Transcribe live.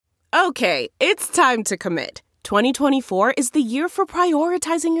Okay, it's time to commit. 2024 is the year for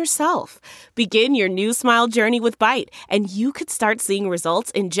prioritizing yourself. Begin your new smile journey with Byte, and you could start seeing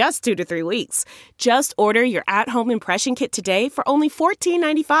results in just 2 to 3 weeks. Just order your at-home impression kit today for only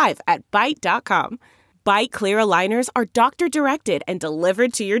 $14.95 at Byte.com. Byte Clear aligners are doctor-directed and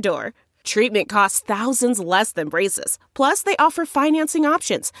delivered to your door. Treatment costs thousands less than braces. Plus, they offer financing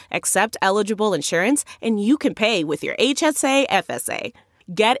options, accept eligible insurance, and you can pay with your HSA, FSA.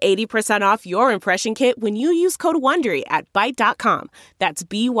 Get 80% off your impression kit when you use code WONDERY at Byte.com. That's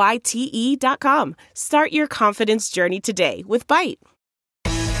BYTE.com. Start your confidence journey today with Byte.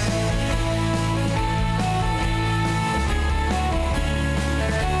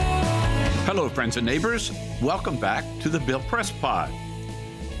 Hello, friends and neighbors. Welcome back to the Bill Press Pod.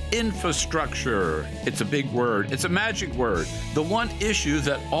 Infrastructure. It's a big word. It's a magic word. The one issue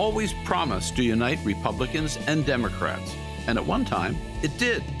that always promised to unite Republicans and Democrats. And at one time, it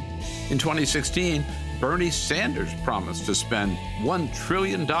did. In 2016, Bernie Sanders promised to spend $1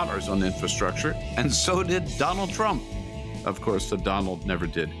 trillion on infrastructure, and so did Donald Trump. Of course, the Donald never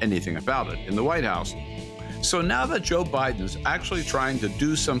did anything about it in the White House. So now that Joe Biden is actually trying to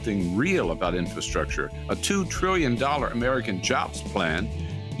do something real about infrastructure, a $2 trillion American jobs plan,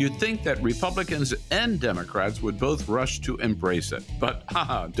 you'd think that Republicans and Democrats would both rush to embrace it. But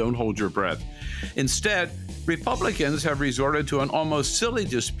don't hold your breath. Instead, Republicans have resorted to an almost silly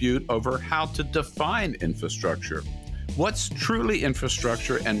dispute over how to define infrastructure. What's truly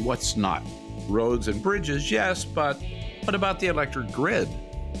infrastructure and what's not? Roads and bridges, yes, but what about the electric grid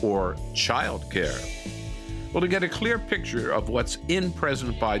or childcare? Well, to get a clear picture of what's in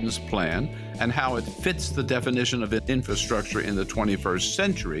President Biden's plan and how it fits the definition of infrastructure in the 21st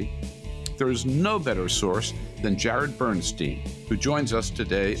century, there is no better source than Jared Bernstein, who joins us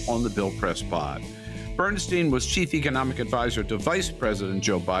today on the Bill Press Pod. Bernstein was chief economic advisor to Vice President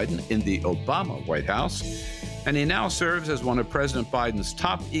Joe Biden in the Obama White House, and he now serves as one of President Biden's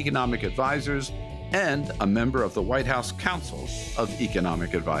top economic advisors and a member of the White House Council of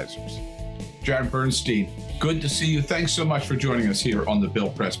Economic Advisors. Jared Bernstein, good to see you. Thanks so much for joining us here on the Bill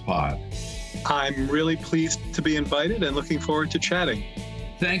Press Pod. I'm really pleased to be invited and looking forward to chatting.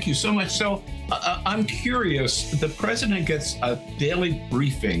 Thank you so much. So I'm curious, the president gets a daily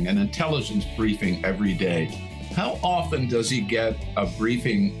briefing, an intelligence briefing every day. How often does he get a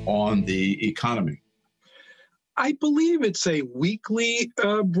briefing on the economy? I believe it's a weekly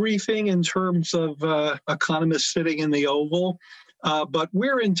briefing in terms of economists sitting in the Oval. But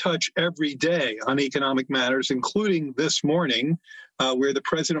we're in touch every day on economic matters, including this morning, where the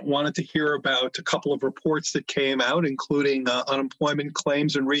president wanted to hear about a couple of reports that came out, including unemployment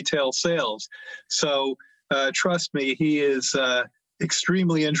claims and retail sales. So trust me, he is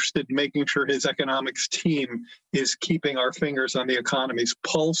extremely interested in making sure his economics team is keeping our fingers on the economy's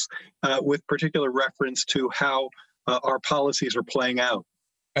pulse, with particular reference to how our policies are playing out.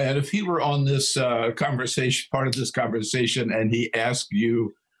 And if he were on this conversation, part of this conversation, and he asked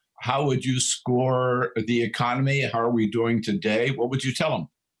you, how would you score the economy? How are we doing today? What would you tell him?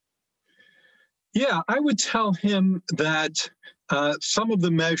 Yeah, I would tell him that some of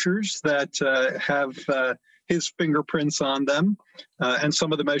the measures that have his fingerprints on them, and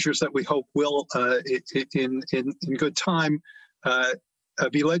some of the measures that we hope will, in good time,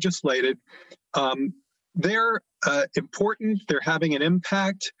 be legislated, they're important. They're having an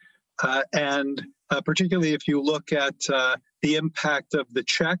impact, and particularly if you look at the impact of the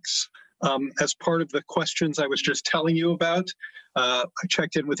checks, as part of the questions I was just telling you about, I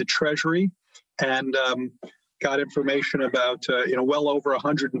checked in with the Treasury and got information about well over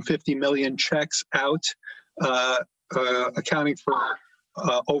 150 million checks out, accounting for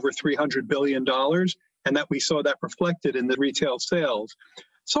over $300 billion, and that we saw that reflected in the retail sales.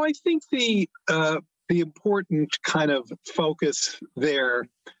 So I think the important kind of focus there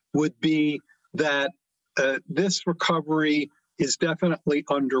would be that this recovery is definitely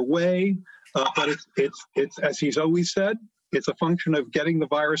underway, but it's as he's always said, it's a function of getting the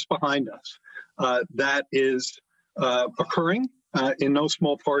virus behind us. That is occurring in no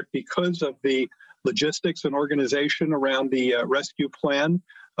small part because of the logistics and organization around the rescue plan,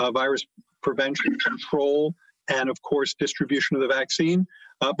 virus prevention, control, and of course distribution of the vaccine.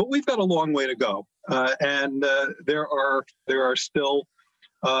 But we've got a long way to go, and there are still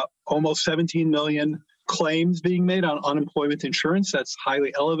almost 17 million claims being made on unemployment insurance. That's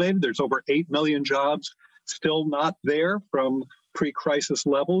highly elevated. There's over 8 million jobs still not there from pre-crisis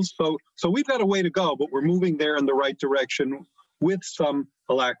levels. So we've got a way to go, but we're moving there in the right direction with some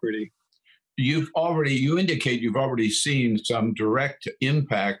alacrity. You indicate you've already seen some direct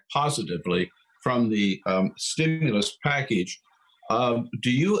impact positively from the stimulus package.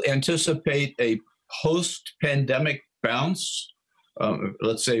 Do you anticipate a post-pandemic bounce?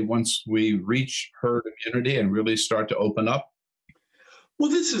 Let's say once we reach herd immunity and really start to open up? Well,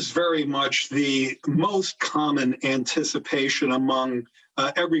 this is very much the most common anticipation among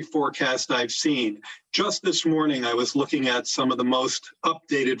every forecast I've seen. Just this morning, I was looking at some of the most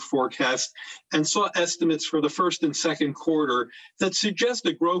updated forecasts and saw estimates for the first and second quarter that suggest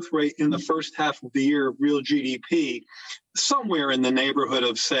a growth rate in the first half of the year of real GDP somewhere in the neighborhood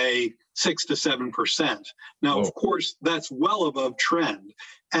of, say, 6 to 7%. Now, of course, that's well above trend.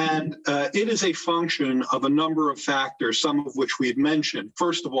 And it is a function of a number of factors, some of which we've mentioned.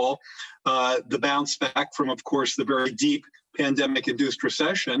 First of all, the bounce back from, of course, the very deep pandemic-induced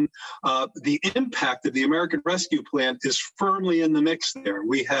recession. The impact of the American Rescue Plan is firmly in the mix there.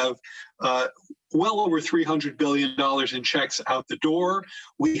 We have well over $300 billion in checks out the door.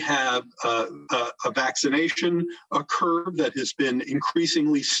 We have a vaccination curve that has been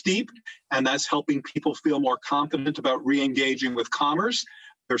increasingly steep, and that's helping people feel more confident about re-engaging with commerce.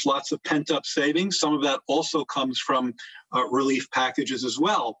 There's lots of pent-up savings. Some of that also comes from relief packages as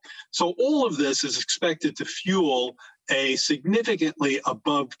well. So all of this is expected to fuel a significantly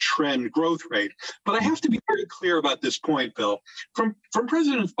above-trend growth rate. But I have to be very clear about this point, Bill. From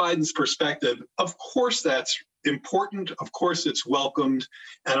President Biden's perspective, of course that's important, of course it's welcomed,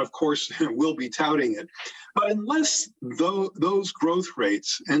 and of course we'll be touting it. But unless those growth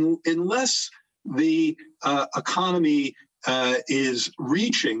rates, and unless the economy is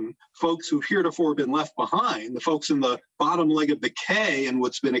reaching folks who've heretofore been left behind, the folks in the bottom leg of the K in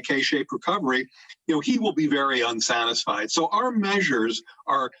what's been a K-shaped recovery, he will be very unsatisfied. So our measures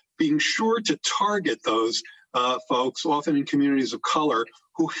are being sure to target those folks, often in communities of color,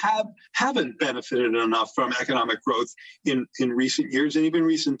 who haven't benefited enough from economic growth in recent years and even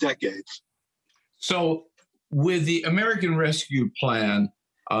recent decades. So with the American Rescue Plan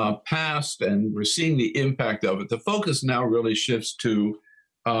passed and we're seeing the impact of it, the focus now really shifts to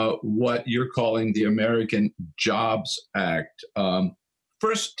what you're calling the American Jobs Act.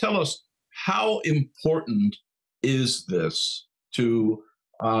 First, tell us, how important is this to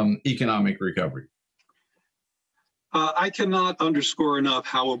economic recovery? I cannot underscore enough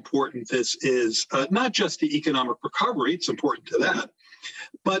how important this is, not just to economic recovery, it's important to that,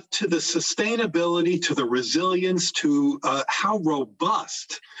 but to the sustainability, to the resilience, to how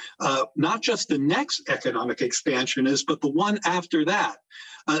robust not just the next economic expansion is, but the one after that.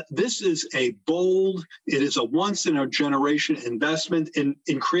 This is a bold, it is a once-in-a-generation investment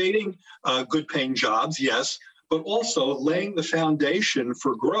in creating good-paying jobs, yes, but also laying the foundation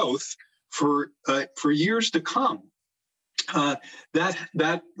for growth for years to come.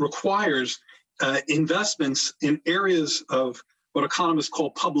 That requires investments in areas of what economists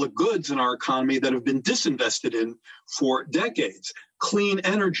call public goods in our economy that have been disinvested in for decades. Clean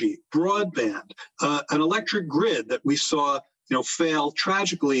energy, broadband, an electric grid that we saw fail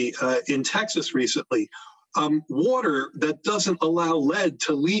tragically in Texas recently. Water that doesn't allow lead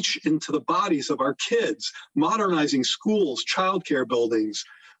to leach into the bodies of our kids, modernizing schools, childcare buildings,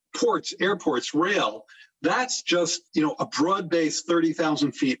 ports, airports, rail. That's just, a broad-based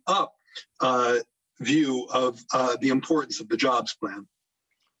 30,000 feet up view of the importance of the jobs plan.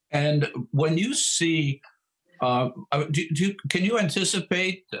 And when you see, can you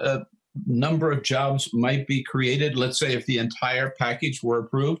anticipate a number of jobs might be created, let's say if the entire package were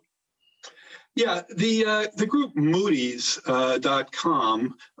approved? Yeah, the group Moody's.com,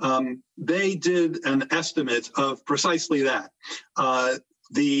 they did an estimate of precisely that.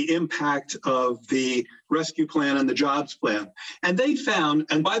 The impact of the rescue plan and the jobs plan. And they found,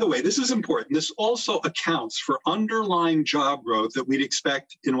 and by the way, this is important, this also accounts for underlying job growth that we'd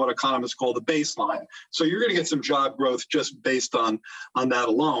expect in what economists call the baseline. So you're going to get some job growth just based on that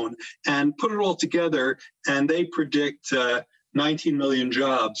alone. And put it all together, and they predict 19 million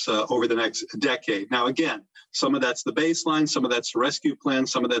jobs over the next decade. Now, again, some of that's the baseline, some of that's the rescue plan,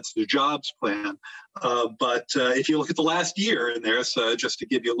 some of that's the jobs plan. But if you look at the last year in there, so just to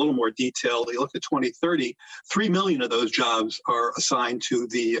give you a little more detail, you look at 2030, 3 million of those jobs are assigned to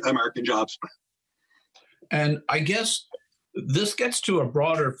the American Jobs Plan. And I guess this gets to a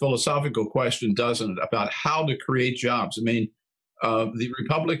broader philosophical question, doesn't it, about how to create jobs? I mean, the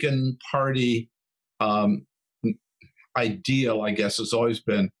Republican Party ideal, I guess, has always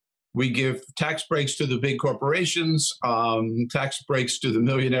been we give tax breaks to the big corporations, tax breaks to the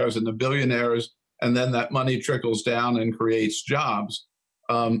millionaires and the billionaires, and then that money trickles down and creates jobs.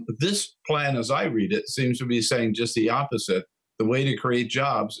 This plan, as I read it, seems to be saying just the opposite. The way to create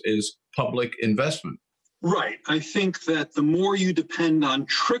jobs is public investment. Right. I think that the more you depend on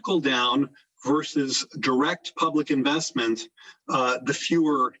trickle-down versus direct public investment, the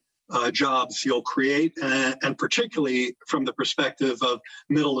fewer jobs you'll create, and particularly from the perspective of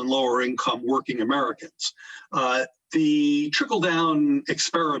middle and lower income working Americans. The trickle-down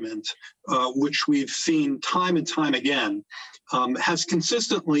experiment, which we've seen time and time again, has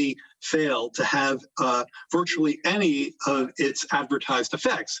consistently failed to have virtually any of its advertised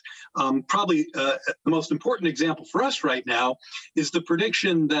effects. Probably the most important example for us right now is the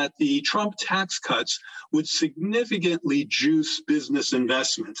prediction that the Trump tax cuts would significantly juice business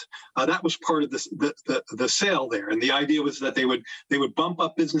investment. That was part of the sale there, and the idea was that they would bump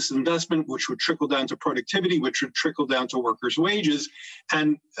up business investment, which would trickle down to productivity, which would trickle down to workers' wages,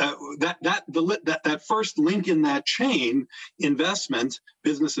 and that first link in that chain,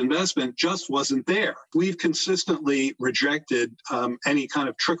 business investment, just wasn't there. We've consistently rejected any kind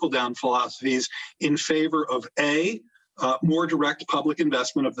of trickle-down philosophies in favor of more direct public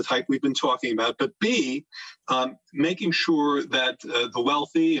investment of the type we've been talking about, but B, making sure that the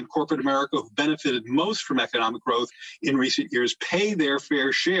wealthy in corporate America who've benefited most from economic growth in recent years pay their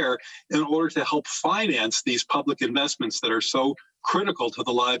fair share in order to help finance these public investments that are so critical to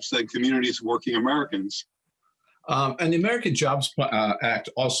the lives and communities of working Americans. And the American Jobs Act,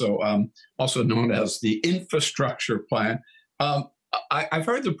 also known as the Infrastructure Plan. I've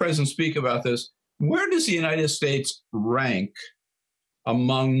heard the president speak about this. Where does the United States rank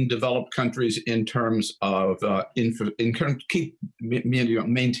among developed countries in terms of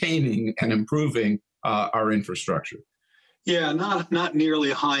maintaining and improving our infrastructure? Yeah, not nearly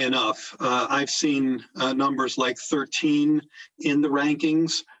high enough. I've seen numbers like 13 in the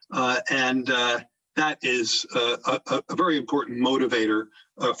rankings, and that is a very important motivator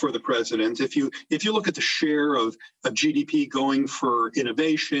for the president. If you look at the share of GDP going for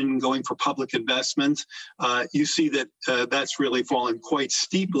innovation, going for public investment, you see that that's really fallen quite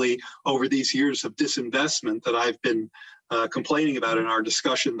steeply over these years of disinvestment that I've been complaining about in our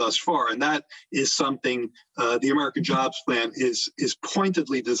discussion thus far. And that is something the American Jobs Plan is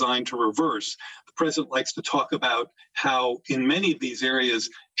pointedly designed to reverse. The president likes to talk about how in many of these areas,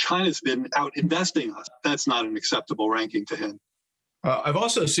 China's been out investing us. That's not an acceptable ranking to him. I've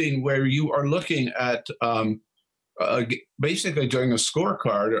also seen where you are looking at basically doing a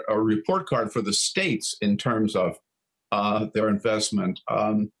scorecard, a report card for the states in terms of their investment.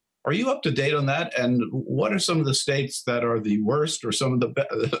 Are you up to date on that? And what are some of the states that are the worst or some of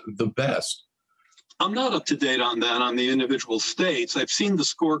the best? I'm not up to date on that, on the individual states. I've seen the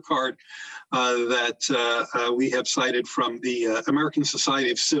scorecard that we have cited from the American Society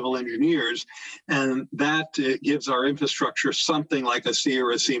of Civil Engineers, and that gives our infrastructure something like a C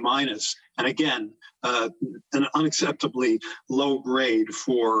or a C minus. And again, an unacceptably low grade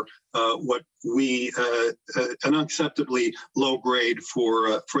for an unacceptably low grade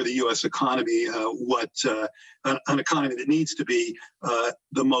for the U.S. economy, an economy that needs to be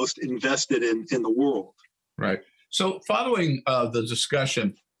the most invested in the world. Right. So following the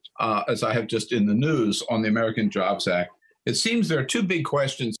discussion, as I have just in the news on the American Jobs Act, it seems there are two big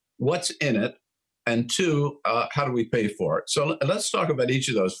questions. What's in it? And two, how do we pay for it? So let's talk about each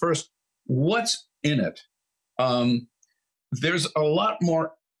of those. First, what's in it? There's a lot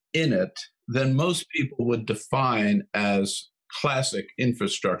more in it than most people would define as classic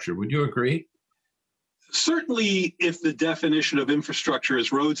infrastructure. Would you agree? Certainly, if the definition of infrastructure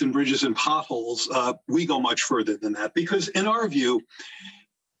is roads and bridges and potholes, we go much further than that. Because in our view,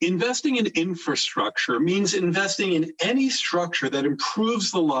 investing in infrastructure means investing in any structure that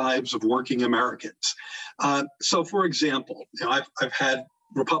improves the lives of working Americans. So, for example, I've had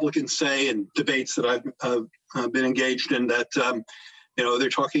Republicans say in debates that I've been engaged in that they're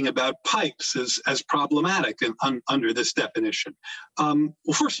talking about pipes as problematic under this definition. Well,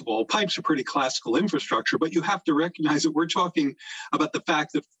 first of all, pipes are pretty classical infrastructure, but you have to recognize that we're talking about the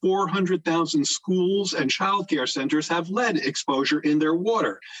fact that 400,000 schools and childcare centers have lead exposure in their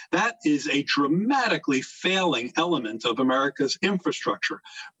water. That is a dramatically failing element of America's infrastructure.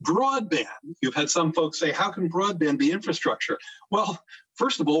 Broadband, you've had some folks say, how can broadband be infrastructure? Well,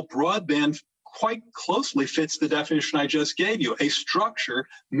 first of all, broadband quite closely fits the definition I just gave you, a structure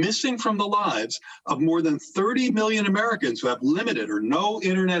missing from the lives of more than 30 million Americans who have limited or no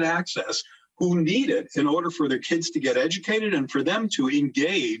internet access, who need it in order for their kids to get educated and for them to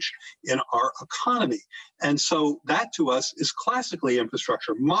engage in our economy. And so that to us is classically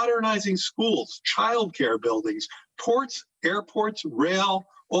infrastructure, modernizing schools, childcare buildings, ports, airports, rail.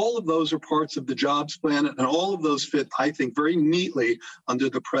 All of those are parts of the jobs plan, and all of those fit, I think, very neatly under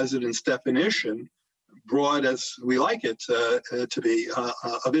the president's definition, broad as we like it to be,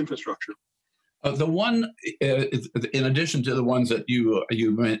 of infrastructure. The one, in addition to the ones that you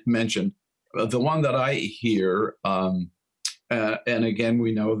mentioned, The one that I hear, and again,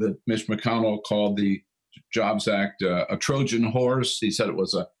 we know that Mitch McConnell called the Jobs Act a Trojan horse. He said it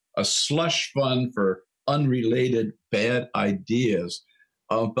was a slush fund for unrelated bad ideas.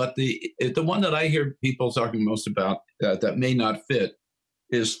 But the one that I hear people talking most about that may not fit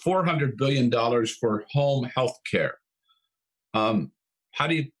is $400 billion for home health care. How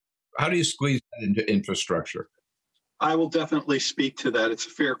do you squeeze that into infrastructure? I will definitely speak to that. It's a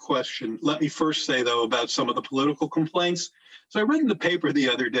fair question. Let me first say, though, about some of the political complaints. So I read in the paper the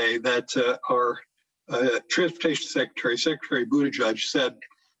other day that our Transportation Secretary, Secretary Buttigieg, said,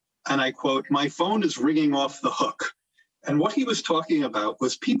 and I quote, "My phone is ringing off the hook." And what he was talking about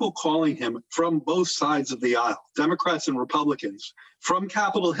was people calling him from both sides of the aisle, Democrats and Republicans, from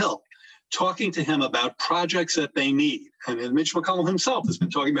Capitol Hill, talking to him about projects that they need. And Mitch McConnell himself has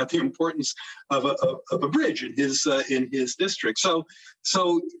been talking about the importance of a bridge in his district. So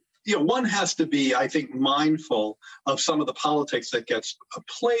one has to be, I think, mindful of some of the politics that gets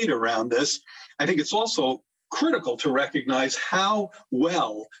played around this. I think it's also critical to recognize how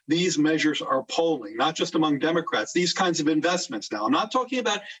well these measures are polling, not just among Democrats, these kinds of investments. Now, I'm not talking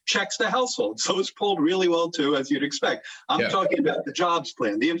about checks to households. Those polled really well, too, as you'd expect. I'm talking about the jobs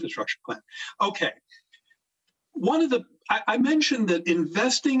plan, the infrastructure plan. Okay. I mentioned that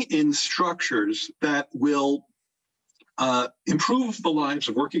investing in structures that will improve the lives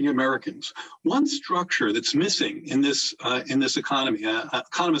of working Americans. One structure that's missing in this economy,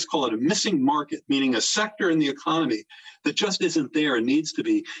 economists call it a missing market, meaning a sector in the economy that just isn't there and needs to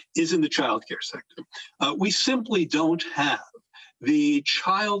be, is in the childcare sector. We simply don't have the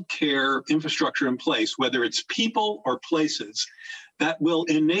childcare infrastructure in place, whether it's people or places, that will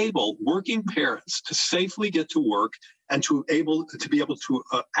enable working parents to safely get to work and to be able to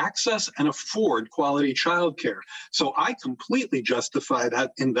access and afford quality childcare. So I completely justify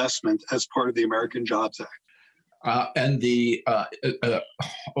that investment as part of the American Jobs Act. And the, I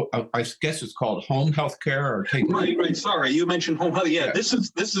guess it's called home health care, or right. Sorry, you mentioned home health. Yeah, this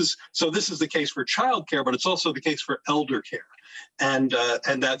is the case for childcare, but it's also the case for elder care, and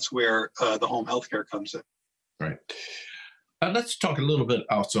that's where the home health care comes in. Right. Let's talk a little bit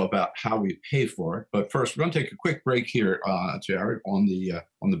also about how we pay for it. But first, we're going to take a quick break here, Jared, on the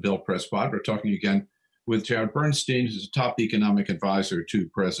Bill Press Pod. We're talking again with Jared Bernstein, who's a top economic advisor to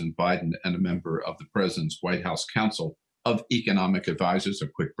President Biden and a member of the President's White House Council of Economic Advisors. A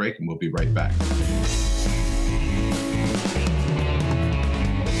quick break, and we'll be right back.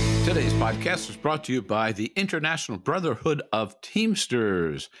 Today's podcast is brought to you by the International Brotherhood of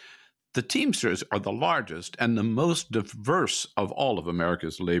Teamsters. The Teamsters are the largest and the most diverse of all of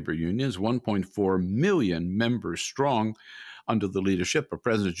America's labor unions, 1.4 million members strong under the leadership of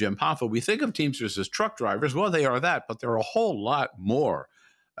President Jim Hoffa. We think of Teamsters as truck drivers. Well, they are that, but they're a whole lot more.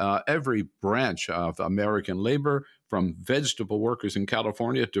 Every branch of American labor, from vegetable workers in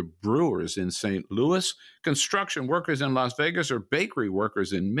California to brewers in St. Louis, construction workers in Las Vegas, or bakery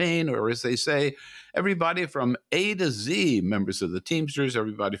workers in Maine, or as they say, everybody from A to Z, members of the Teamsters,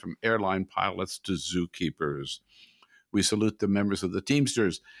 everybody from airline pilots to zookeepers. We salute the members of the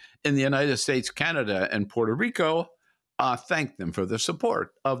Teamsters in the United States, Canada, and Puerto Rico. Thank them for their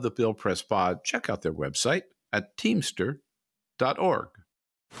support of the Bill Press Pod. Check out their website at teamster.org.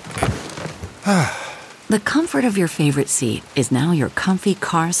 The comfort of your favorite seat is now your comfy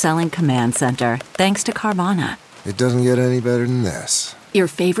car-selling command center, thanks to Carvana. It doesn't get any better than this. Your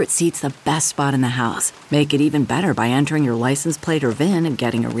favorite seat's the best spot in the house. Make it even better by entering your license plate or VIN and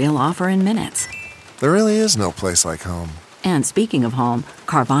getting a real offer in minutes. There really is no place like home. And speaking of home,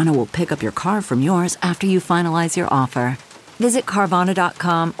 Carvana will pick up your car from yours after you finalize your offer. Visit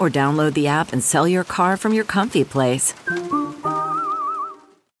Carvana.com or download the app and sell your car from your comfy place.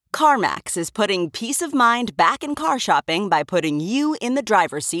 CarMax is putting peace of mind back in car shopping by putting you in the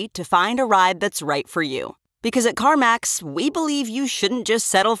driver's seat to find a ride that's right for you. Because at CarMax, we believe you shouldn't just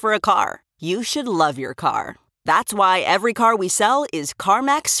settle for a car. You should love your car. That's why every car we sell is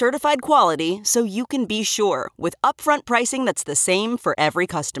CarMax certified quality, so you can be sure, with upfront pricing that's the same for every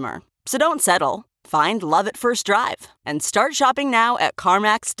customer. So don't settle. Find love at first drive and start shopping now at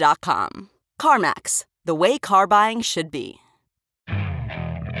CarMax.com. CarMax, the way car buying should be.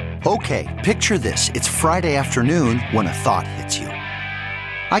 Okay, picture this. It's Friday afternoon when a thought hits you.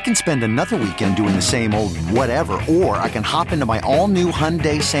 I can spend another weekend doing the same old whatever, or I can hop into my all-new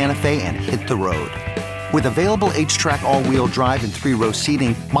Hyundai Santa Fe and hit the road. With available H-Track all-wheel drive and 3-row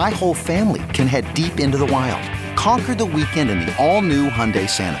seating, my whole family can head deep into the wild. Conquer the weekend in the all-new Hyundai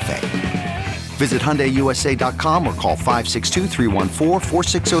Santa Fe. Visit HyundaiUSA.com or call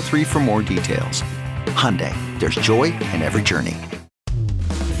 562-314-4603 for more details. Hyundai, there's joy in every journey.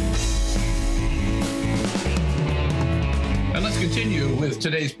 continue with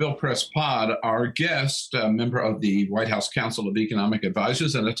today's Bill Press Pod. Our guest, a member of the White House Council of Economic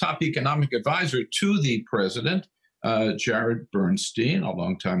Advisors and a top economic advisor to the president, Jared Bernstein, a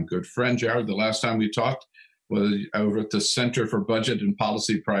longtime good friend. Jared, the last time we talked was over at the Center for Budget and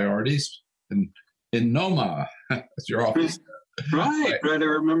Policy Priorities in NOMA. That's your office. Right. I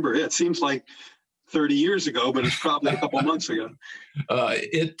remember. It seems like 30 years ago, but it's probably a couple months ago.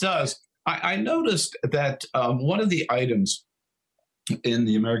 It does. I noticed that one of the items in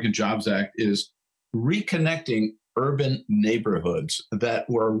the American Jobs Act is reconnecting urban neighborhoods that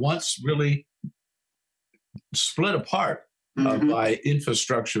were once really split apart by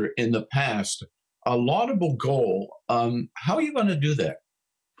infrastructure in the past. A laudable goal. How are you going to do that?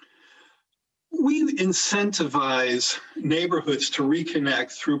 We incentivize neighborhoods to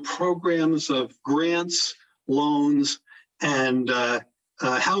reconnect through programs of grants, loans, and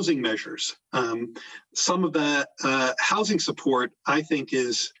housing measures. Some of that housing support, I think,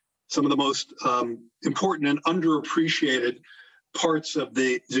 is some of the most important and underappreciated parts of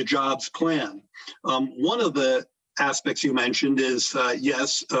the jobs plan. One of the aspects you mentioned is,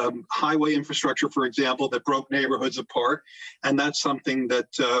 highway infrastructure, for example, that broke neighborhoods apart. And that's something that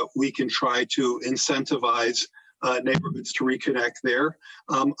we can try to incentivize neighborhoods to reconnect there.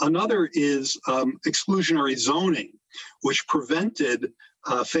 Another is exclusionary zoning, which prevented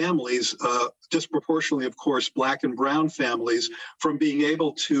families, disproportionately, of course, Black and brown families, from being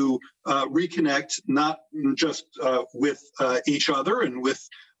able to reconnect not just with each other and with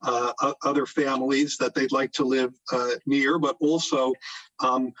other families that they'd like to live near, but also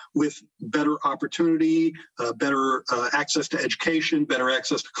with better opportunity, better access to education, better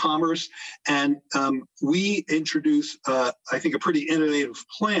access to commerce. And we introduce, I think, a pretty innovative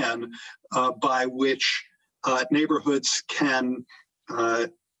plan by which neighborhoods can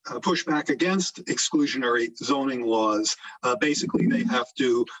push back against exclusionary zoning laws. Basically, they have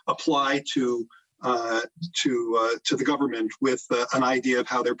to apply to the government with an idea of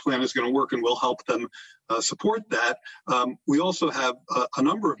how their plan is going to work, and we'll help them support that. We also have a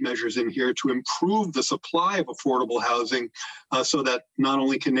number of measures in here to improve the supply of affordable housing so that not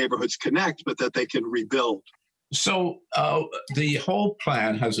only can neighborhoods connect, but that they can rebuild. So the whole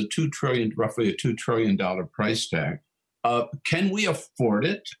plan has roughly a $2 trillion price tag. Can we afford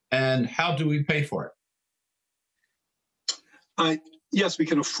it, and how do we pay for it? Yes, we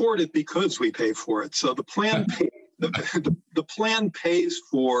can afford it because we pay for it. So the plan the plan pays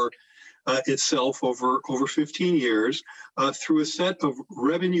for itself over 15 years through a set of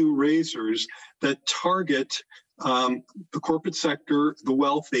revenue raisers that target the corporate sector, the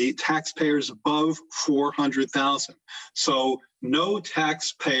wealthy, taxpayers above $400,000. So no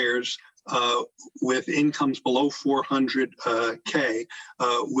taxpayers with incomes below $400K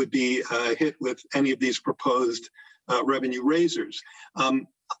would be hit with any of these proposed revenue raisers.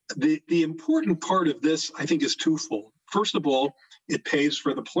 The important part of this, I think, is twofold. First of all, it pays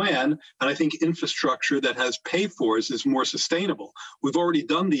for the plan, and I think infrastructure that has pay-fors is more sustainable. We've already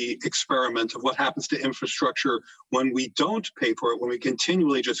done the experiment of what happens to infrastructure when we don't pay for it, when we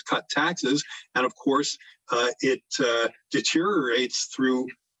continually just cut taxes, and of course, it deteriorates through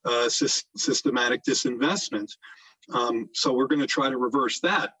systematic disinvestment. So we're going to try to reverse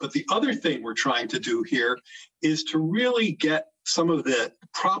that. But the other thing we're trying to do here is to really get some of the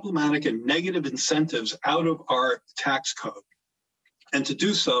problematic and negative incentives out of our tax code. And to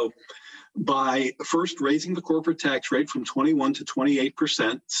do so by first raising the corporate tax rate from 21 to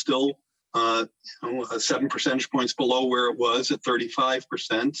 28%, still 7 percentage points below where it was at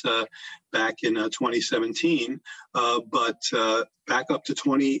 35% back in 2017, but back up to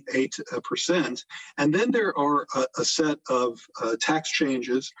 28%. And then there are a set of tax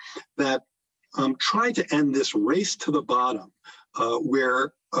changes that try to end this race to the bottom,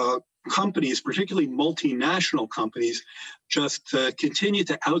 where companies, particularly multinational companies, just continue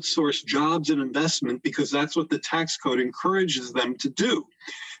to outsource jobs and investment because that's what the tax code encourages them to do.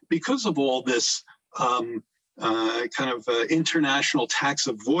 Because of all this international tax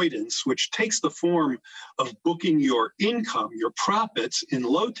avoidance, which takes the form of booking your income, your profits in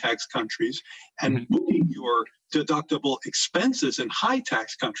low tax countries, and booking your deductible expenses in high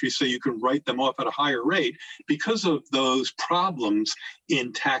tax countries so you can write them off at a higher rate. Because of those problems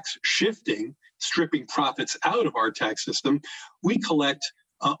in tax shifting, stripping profits out of our tax system, we collect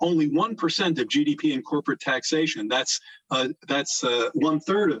only 1% of GDP in corporate taxation. That's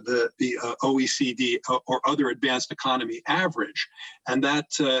 1/3 of the OECD or other advanced economy average, and that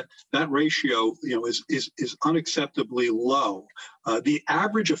ratio, is unacceptably low. The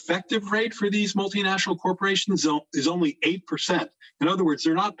average effective rate for these multinational corporations is only 8%. In other words,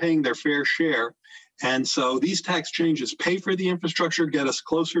 they're not paying their fair share, And so these tax changes pay for the infrastructure, get us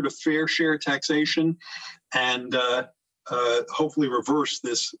closer to fair share taxation, and hopefully reverse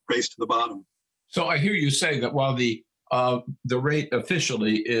this race to the bottom. So I hear you say that while the rate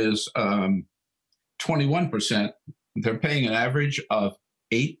officially is 21%, they're paying an average of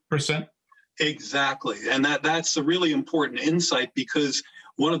 8%? Exactly. And that's a really important insight, because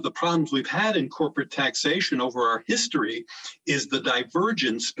one of the problems we've had in corporate taxation over our history is the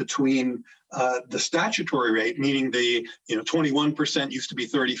divergence between the statutory rate, meaning the 21% used to be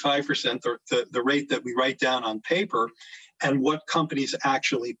 35%, the rate that we write down on paper, and what companies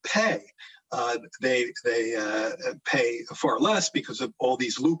actually pay. They pay far less because of all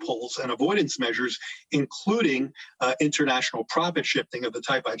these loopholes and avoidance measures, including international profit shifting of the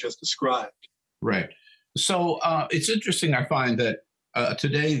type I just described. Right. So it's interesting, I find, that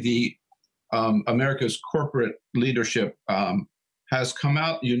today the America's corporate leadership has come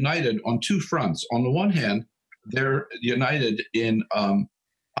out united on two fronts. On the one hand, they're united in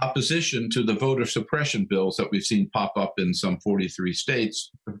opposition to the voter suppression bills that we've seen pop up in some 43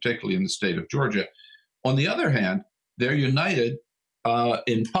 states, particularly in the state of Georgia. On the other hand, they're united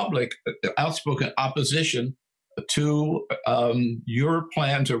in public, outspoken opposition to your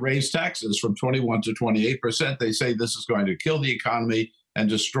plan to raise taxes from 21 to 28%. They say this is going to kill the economy and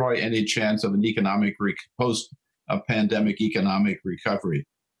destroy any chance of an economic post-pandemic economic recovery.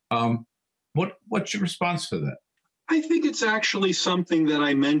 What's your response to that? I think it's actually something that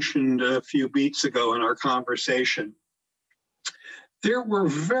I mentioned a few beats ago in our conversation. There were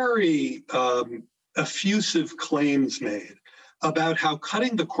very effusive claims made about how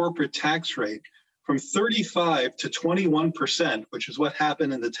cutting the corporate tax rate from 35 to 21%, which is what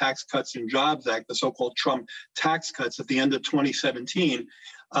happened in the Tax Cuts and Jobs Act, the so-called Trump tax cuts at the end of 2017,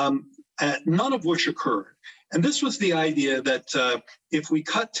 none of which occurred. And this was the idea that if we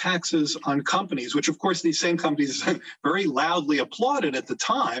cut taxes on companies, which of course these same companies very loudly applauded at the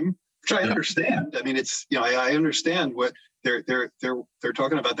time, which I understand. I mean, it's, I understand what they're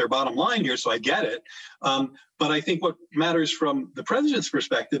talking about, their bottom line here, so I get it. But I think what matters from the president's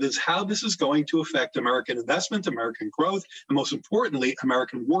perspective is how this is going to affect American investment, American growth, and most importantly,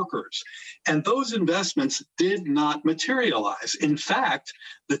 American workers. And those investments did not materialize. In fact,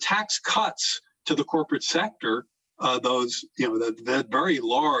 the tax cuts to the corporate sector, that very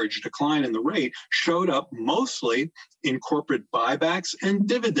large decline in the rate showed up mostly in corporate buybacks and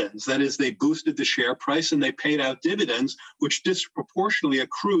dividends. That is, they boosted the share price and they paid out dividends, which disproportionately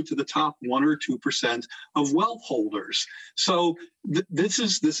accrue to the top 1 or 2% of wealth holders. So this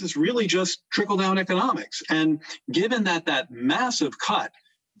is really just trickle-down economics. And given that massive cut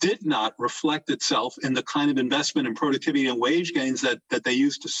did not reflect itself in the kind of investment and productivity and wage gains that they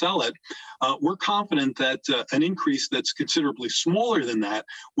used to sell it, we're confident that an increase that's considerably smaller than that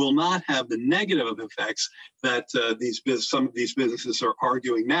will not have the negative effects that some of these businesses are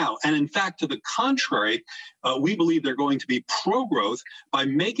arguing now. And in fact, to the contrary, we believe they're going to be pro-growth by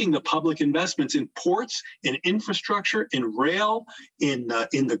making the public investments in ports, in infrastructure, in rail, in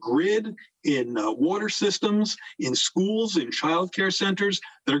the grid, in water systems, in schools, in childcare centers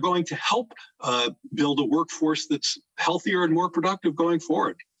that are going to help build a workforce that's healthier and more productive going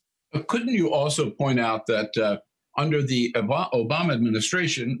forward. Couldn't you also point out that under the Obama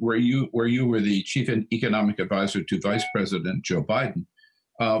administration, where you were the chief economic advisor to Vice President Joe Biden,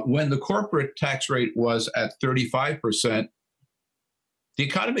 when the corporate tax rate was at 35%, the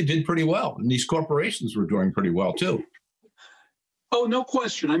economy did pretty well, and these corporations were doing pretty well too. Oh, no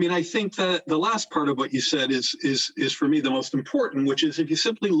question. I mean, I think that the last part of what you said is for me the most important, which is if you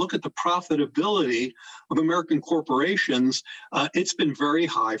simply look at the profitability of American corporations, it's been very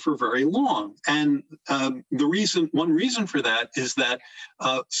high for very long. And one reason for that is that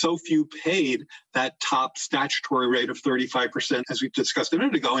so few paid that top statutory rate of 35%, as we discussed a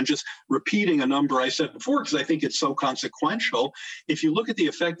minute ago, and just repeating a number I said before, because I think it's so consequential. If you look at the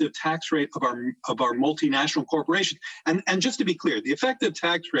effective tax rate of our multinational corporations, and just to be clear, the effective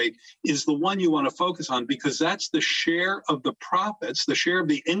tax rate is the one you want to focus on because that's the share of the profits, the share of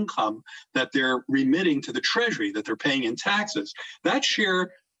the income that they're remitting to the Treasury, that they're paying in taxes. That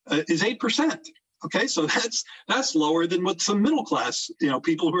share is 8%. Okay, so that's lower than what some middle class,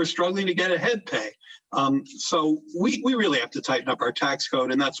 people who are struggling to get ahead pay. So we really have to tighten up our tax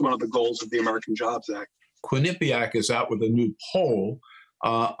code, and that's one of the goals of the American Jobs Act. Quinnipiac is out with a new poll.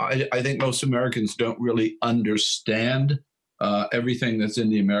 I think most Americans don't really understand everything that's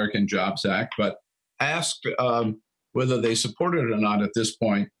in the American Jobs Act, but asked whether they support it or not at this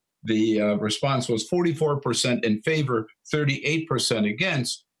point, the response was 44% in favor, 38%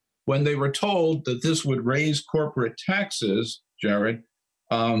 against. When they were told that this would raise corporate taxes, Jared,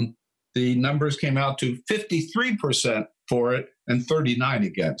 the numbers came out to 53% for it and 39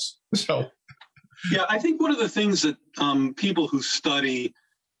 against. So, yeah, I think one of the things that people who study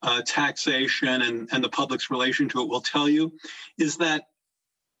taxation and the public's relation to it will tell you is that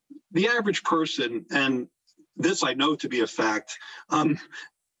the average person, and this I know to be a fact,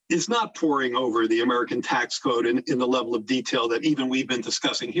 is not poring over the American tax code in the level of detail that even we've been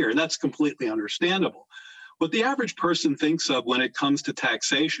discussing here. And that's completely understandable. What the average person thinks of when it comes to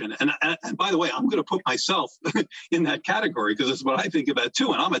taxation, and by the way, I'm going to put myself in that category because it's what I think about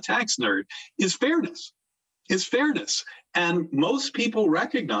too, and I'm a tax nerd, is fairness. And most people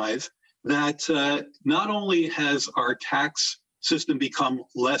recognize that not only has our tax system become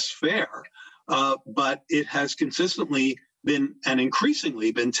less fair, but it has consistently been and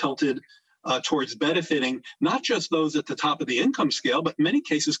increasingly been tilted towards benefiting not just those at the top of the income scale, but in many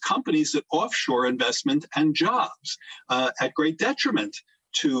cases companies that offshore investment and jobs at great detriment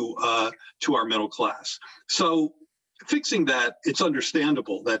to our middle class. So fixing that, it's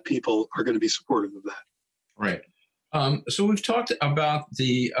understandable that people are going to be supportive of that. Right. So we've talked about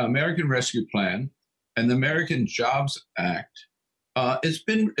the American Rescue Plan and the American Jobs Act.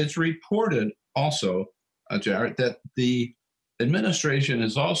 It's reported also, Jared, that the administration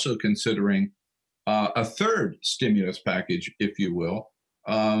is also considering a third stimulus package, if you will,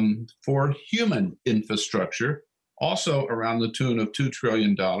 for human infrastructure, also around the tune of $2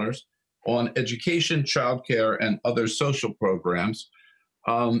 trillion on education, childcare, and other social programs.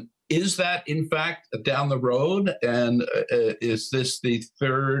 Is that, in fact, down the road? And is this the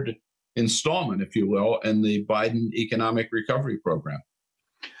third installment, if you will, in the Biden economic recovery program?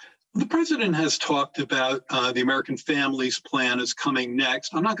 The president has talked about the American Families Plan is coming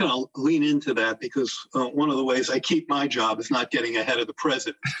next. I'm not going to lean into that because one of the ways I keep my job is not getting ahead of the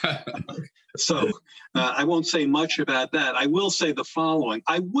president. So I won't say much about that. I will say the following.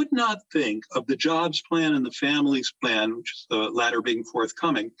 I would not think of the Jobs Plan and the Families Plan, which is the latter being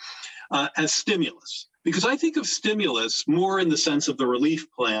forthcoming, as stimulus. Because I think of stimulus more in the sense of the relief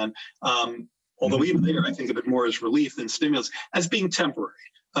plan, although even there I think of it more as relief than stimulus, as being temporary.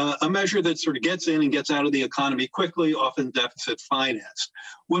 A measure that sort of gets in and gets out of the economy quickly, often deficit financed.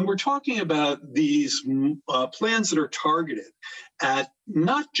 When we're talking about these plans that are targeted at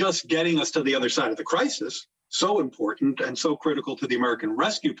not just getting us to the other side of the crisis, so important and so critical to the American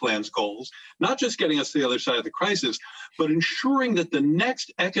Rescue Plan's goals, not just getting us to the other side of the crisis, but ensuring that the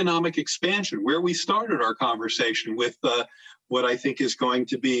next economic expansion, where we started our conversation with what I think is going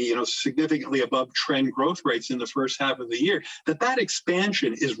to be, significantly above trend growth rates in the first half of the year, that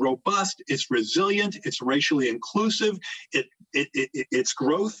expansion is robust, it's resilient, it's racially inclusive, its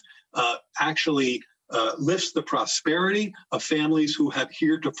growth actually lifts the prosperity of families who have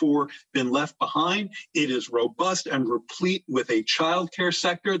heretofore been left behind. It is robust and replete with a child care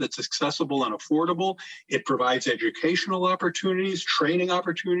sector that's accessible and affordable. It provides educational opportunities, training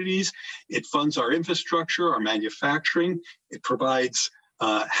opportunities. It funds our infrastructure, our manufacturing. It provides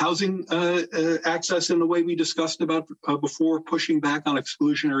housing access in the way we discussed about before, pushing back on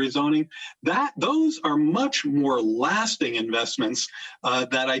exclusionary zoning. Those are much more lasting investments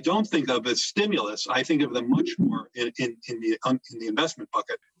that I don't think of as stimulus. I think of them much more in the investment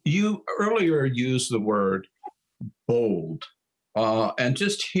bucket. You earlier used the word bold, and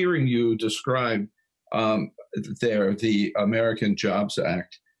just hearing you describe the American Jobs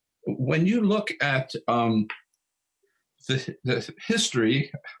Act, when you look at the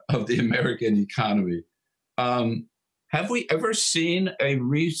history of the American economy, have we ever seen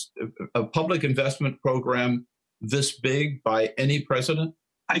a public investment program this big by any president?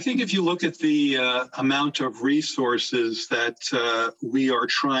 I think if you look at the amount of resources that we are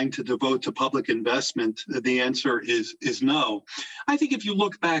trying to devote to public investment, the answer is no. I think if you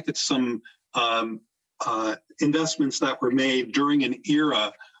look back at some investments that were made during an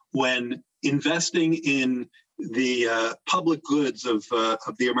era when investing in the public goods of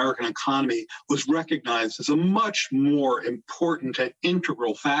the American economy was recognized as a much more important and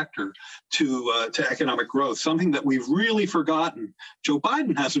integral factor to economic growth, something that we've really forgotten. Joe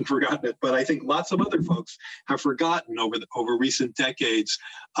Biden hasn't forgotten it, but I think lots of other folks have forgotten over recent decades.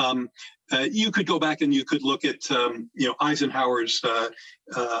 You could go back and you could look at Eisenhower's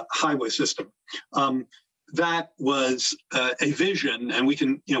highway system. That was a vision, and we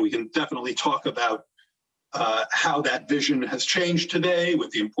can definitely talk about how that vision has changed today with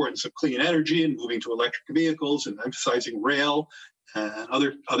the importance of clean energy and moving to electric vehicles and emphasizing rail and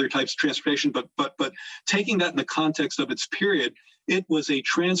other types of transportation. But taking that in the context of its period, it was a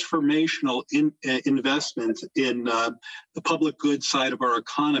transformational investment in the public goods side of our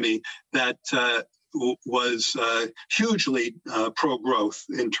economy that was hugely pro-growth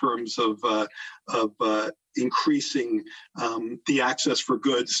in terms of increasing the access for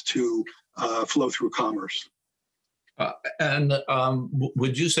goods to flow through commerce. And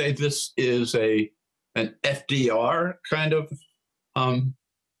would you say this is an FDR kind of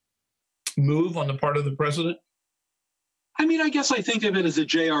move on the part of the president? I mean, I guess I think of it as a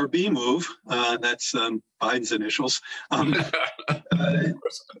JRB move. That's Biden's initials. I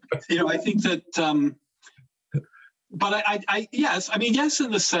think that, but yes, I mean, yes, in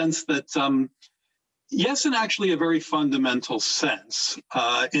the sense that, yes, in actually a very fundamental sense,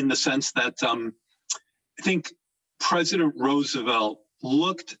 in the sense that I think President Roosevelt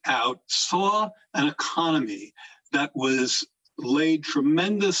looked out, saw an economy that was laid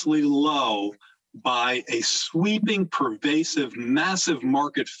tremendously low by a sweeping, pervasive, massive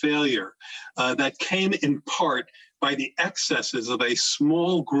market failure that came in part by the excesses of a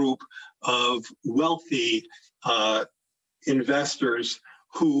small group of wealthy investors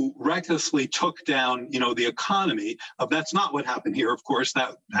who recklessly took down, the economy. That's not what happened here, of course.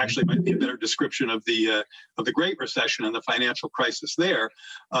 That actually might be a better description of the Great Recession and the financial crisis there.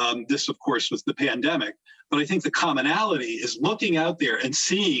 This, of course, was the pandemic. But I think the commonality is looking out there and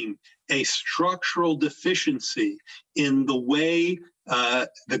seeing a structural deficiency in the way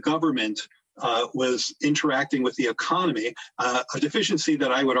the government was interacting with the economy, a deficiency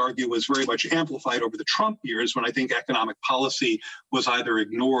that I would argue was very much amplified over the Trump years when I think economic policy was either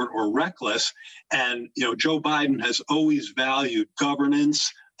ignored or reckless. And, Joe Biden has always valued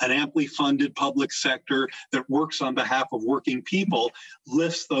governance, an amply funded public sector that works on behalf of working people,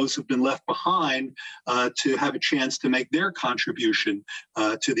 lifts those who've been left behind to have a chance to make their contribution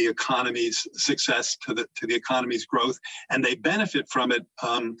to the economy's success, to the economy's growth, and they benefit from it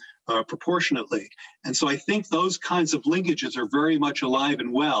proportionately. And so I think those kinds of linkages are very much alive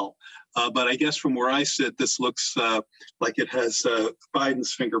and well. But I guess from where I sit, this looks like it has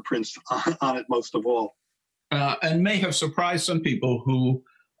Biden's fingerprints on it most of all. And may have surprised some people who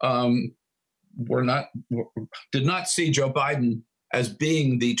did not see Joe Biden as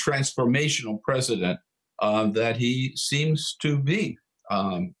being the transformational president that he seems to be.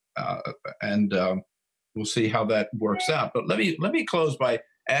 And we'll see how that works out. But let me close by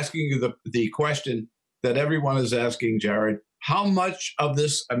asking you the question that everyone is asking, Jared. How much of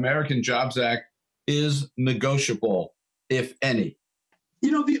this American Jobs Act is negotiable, if any?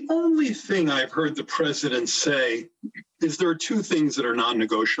 The only thing I've heard the president say is there are two things that are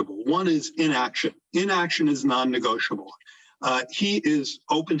non-negotiable. One is inaction. Inaction is non-negotiable. He is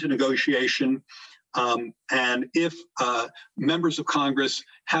open to negotiation. And if members of Congress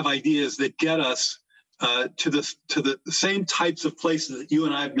have ideas that get us to the same types of places that you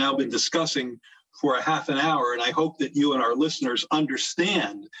and I have now been discussing for a half an hour, and I hope that you and our listeners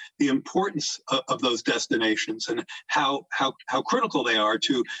understand the importance of those destinations and how critical they are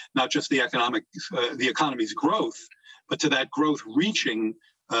to not just the economy's growth, but to that growth reaching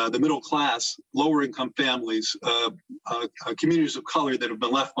the middle class, lower income families, communities of color that have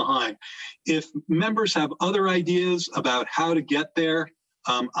been left behind. If members have other ideas about how to get there,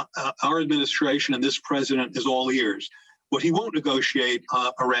 our administration and this president is all ears. What he won't negotiate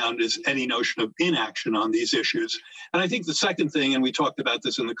around is any notion of inaction on these issues. And I think the second thing, and we talked about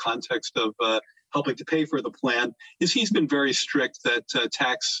this in the context of helping to pay for the plan, is he's been very strict that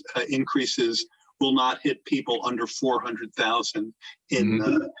tax increases will not hit people under $400,000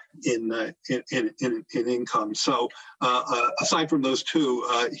 in income. So aside from those two,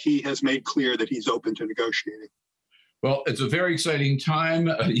 he has made clear that he's open to negotiating. Well, it's a very exciting time.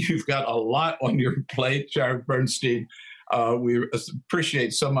 You've got a lot on your plate, Jared Bernstein. We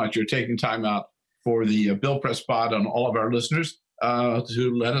appreciate so much your taking time out for the Bill Press Pod and all of our listeners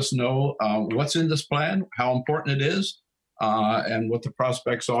to let us know what's in this plan, how important it is, and what the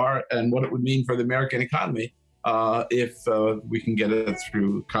prospects are, and what it would mean for the American economy if we can get it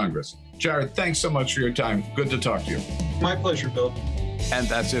through Congress. Jared, thanks so much for your time. Good to talk to you. My pleasure, Bill. And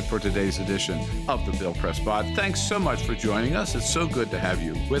that's it for today's edition of the Bill Press Pod. Thanks so much for joining us. It's so good to have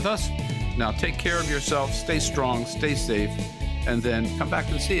you with us. Now take care of yourself, stay strong, stay safe, and then come back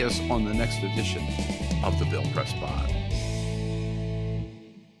and see us on the next edition of the Bill Press Pod.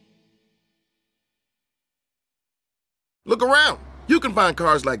 Look around. You can find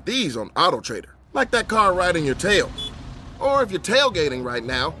cars like these on AutoTrader, like that car riding your tail. Or if you're tailgating right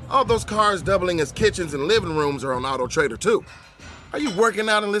now, all those cars doubling as kitchens and living rooms are on AutoTrader too. Are you working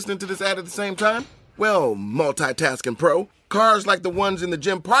out and listening to this ad at the same time? Well, multitasking pro, cars like the ones in the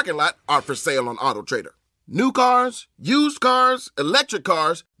gym parking lot are for sale on AutoTrader. New cars, used cars, electric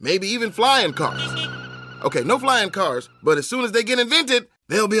cars, maybe even flying cars. Okay, no flying cars, but as soon as they get invented,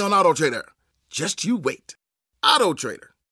 they'll be on AutoTrader. Just you wait. AutoTrader.